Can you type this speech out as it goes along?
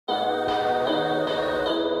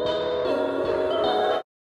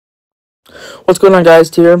What's going on, guys?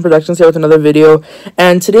 TVM Productions here with another video,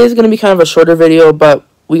 and today is going to be kind of a shorter video, but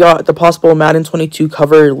we got the possible Madden 22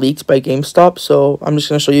 cover leaked by GameStop, so I'm just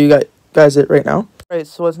going to show you guys it right now. Alright,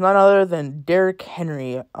 so it's none other than Derrick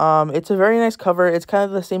Henry. It's a very nice cover. It's kind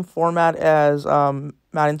of the same format as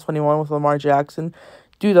Madden 21 with Lamar Jackson,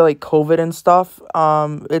 due to like COVID and stuff.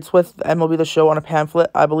 It's with MLB The Show on a pamphlet.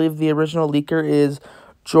 I believe the original leaker is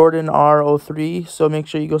Jordan R03, so make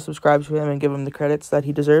sure you go subscribe to him and give him the credits that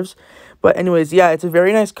he deserves. But anyways, yeah, it's a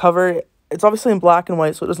very nice cover. It's obviously in black and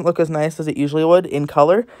white, so it doesn't look as nice as it usually would in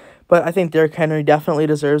color, but I think Derrick Henry definitely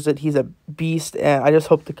deserves it. He's a beast, and I just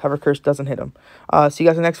hope the cover curse doesn't hit him. See you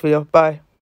guys in the next video. Bye.